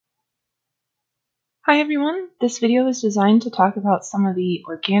Hi everyone, this video is designed to talk about some of the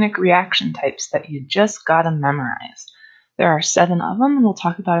organic reaction types that you just gotta memorize. There are 7 of them and we'll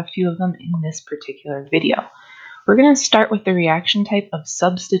talk about a few of them in this particular video. We're going to start with the reaction type of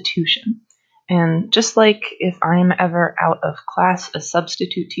substitution. And just like if I'm ever out of class, a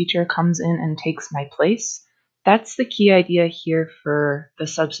substitute teacher comes in and takes my place, that's the key idea here for the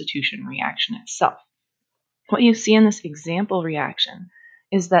substitution reaction itself. What you see in this example reaction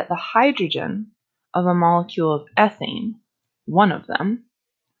is that the hydrogen of a molecule of ethane, one of them,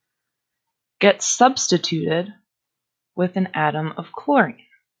 gets substituted with an atom of chlorine.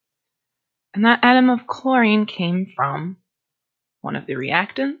 And that atom of chlorine came from one of the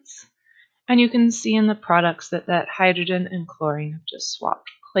reactants, and you can see in the products that that hydrogen and chlorine have just swapped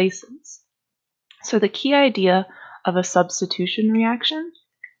places. So the key idea of a substitution reaction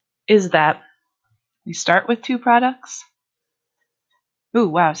is that we start with 2 products. So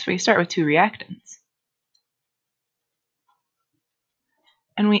we start with 2 reactants.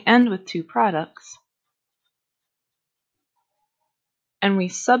 And we end with 2 products. And we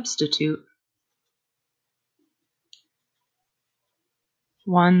substitute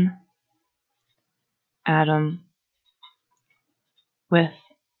one atom with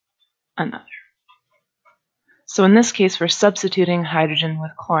another. So in this case, we're substituting hydrogen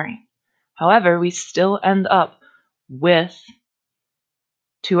with chlorine. However, we still end up with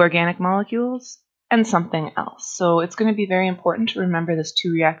 2 organic molecules and something else. So it's going to be very important to remember this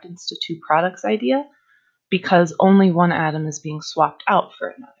 2 reactants to 2 products idea, because only one atom is being swapped out for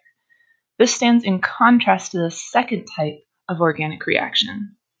another. This stands in contrast to the second type of organic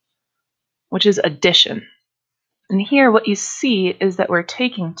reaction, which is addition. And here what you see is that we're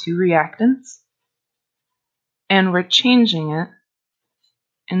taking 2 reactants and we're changing it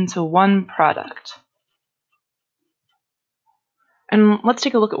into one product. And let's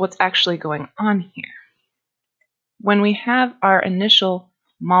take a look at what's actually going on here. When we have our initial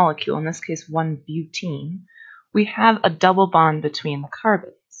molecule, in this case 1-butene, we have a double bond between the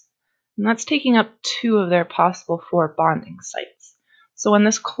carbons. And that's taking up 2 of their possible 4 bonding sites. So when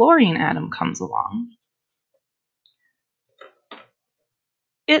this chlorine atom comes along,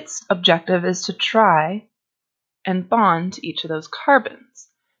 its objective is to try and bond to each of those carbons.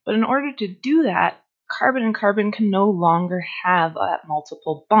 But in order to do that, carbon and carbon can no longer have that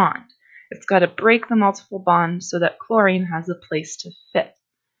multiple bond. It's got to break the multiple bond so that chlorine has a place to fit.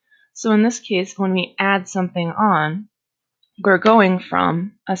 So in this case, when we add something on, we're going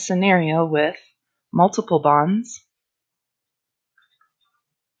from a scenario with multiple bonds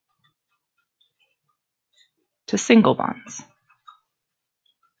to single bonds.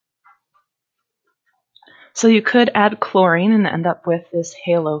 So you could add chlorine and end up with this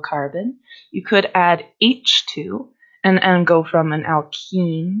halocarbon. You could add H2 and go from an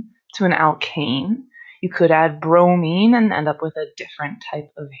alkene to an alkane. You could add bromine and end up with a different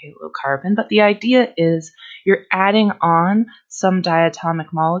type of halocarbon. But the idea is you're adding on some diatomic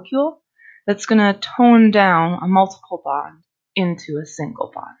molecule that's going to tone down a multiple bond into a single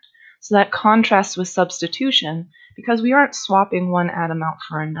bond. So that contrasts with substitution, because we aren't swapping one atom out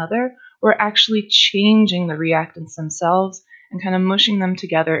for another. We're actually changing the reactants themselves and kind of mushing them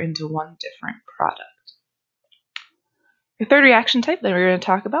together into one different product. The third reaction type that we're going to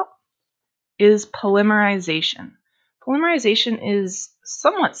talk about is polymerization. Polymerization is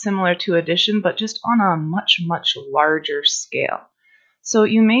somewhat similar to addition, but just on a much, much larger scale. So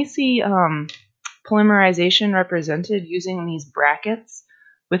you may see polymerization represented using these brackets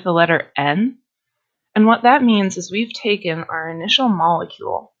with the letter N. And what that means is we've taken our initial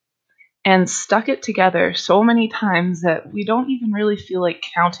molecule and stuck it together so many times that we don't even really feel like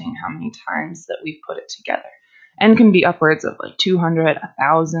counting how many times that we've put it together. N can be upwards of like 200,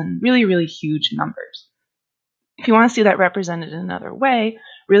 1,000, really, really huge numbers. If you want to see that represented in another way,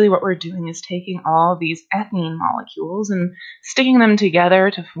 really what we're doing is taking all these ethene molecules and sticking them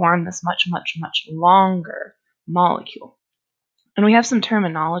together to form this much, much, much longer molecule. And we have some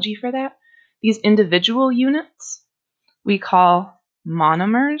terminology for that. These individual units we call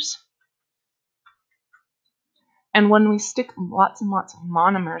monomers. And when we stick lots and lots of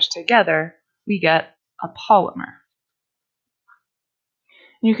monomers together, we get a polymer.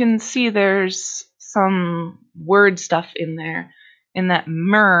 You can see there's some word stuff in there, in that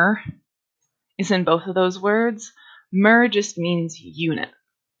mer is in both of those words. Mer just means unit.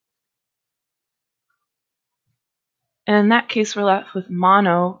 And in that case, we're left with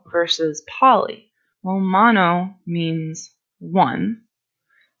mono versus poly. Well, mono means 1,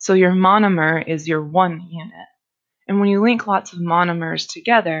 so your monomer is your 1 unit. And when you link lots of monomers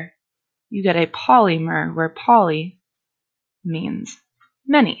together, you get a polymer, where poly means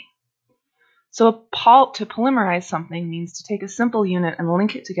many. So to polymerize something means to take a simple unit and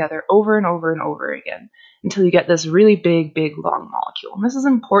link it together over and over and over again until you get this really big, long molecule. And this is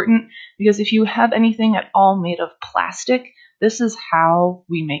important because if you have anything at all made of plastic, this is how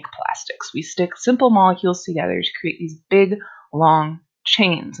we make plastics. We stick simple molecules together to create these big, long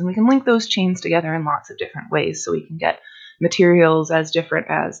chains. And we can link those chains together in lots of different ways. So we can get materials as different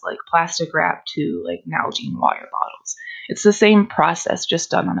as like plastic wrap to like Nalgene water bottles. It's the same process,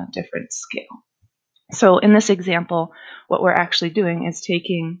 just done on a different scale. So in this example, what we're actually doing is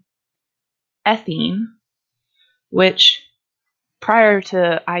taking ethene, which prior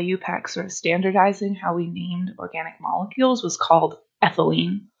to IUPAC sort of standardizing how we named organic molecules was called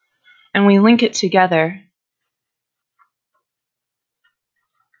ethylene, and we link it together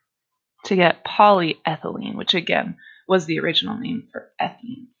to get polyethylene, which again was the original name for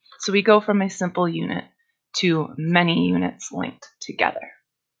ethene. So we go from a simple unit to many units linked together.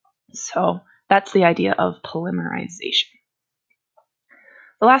 So that's the idea of polymerization.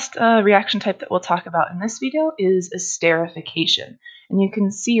 The last reaction type that we'll talk about in this video is esterification. And you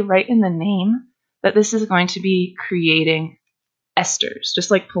can see right in the name that this is going to be creating esters.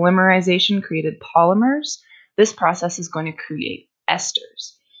 Just like polymerization created polymers, this process is going to create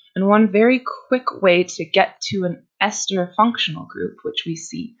esters. And one very quick way to get to an ester functional group, which we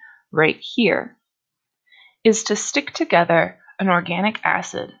see right here, is to stick together an organic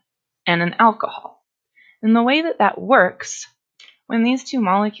acid and an alcohol. And the way that that works, when these two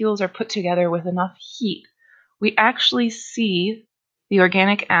molecules are put together with enough heat, we actually see the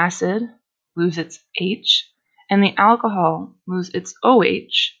organic acid lose its H and the alcohol lose its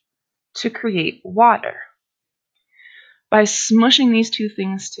OH to create water. By smushing these two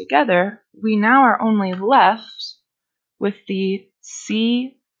things together, we now are only left with the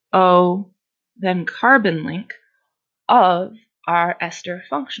CO, then carbon link of our ester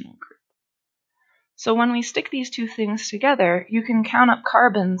functional group. So when we stick these two things together, you can count up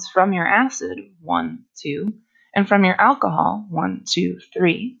carbons from your acid, 1, 2, and from your alcohol, 1, 2,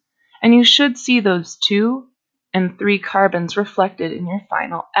 3, and you should see those 2 and 3 carbons reflected in your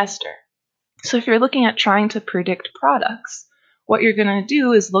final ester. So if you're looking at trying to predict products, what you're going to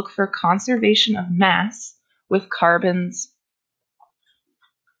do is look for conservation of mass with carbons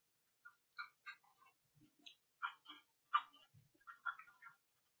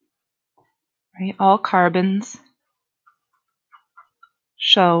right? All carbons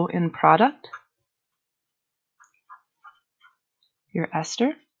show in product your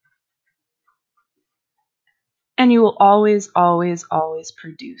ester. And you will always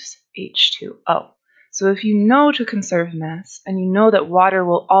produce H2O. So if you know to conserve mass, and you know that water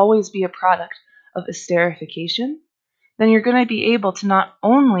will always be a product of esterification, then you're going to be able to not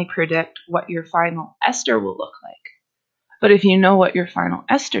only predict what your final ester will look like, but if you know what your final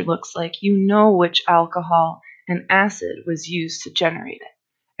ester looks like, you know which alcohol and acid was used to generate it.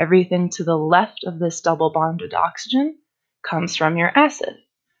 Everything to the left of this double bonded oxygen comes from your acid,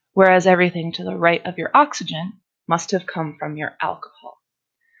 whereas everything to the right of your oxygen must have come from your alcohol.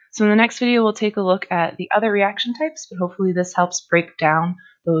 So in the next video, we'll take a look at the other reaction types, but hopefully this helps break down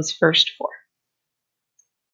those first 4.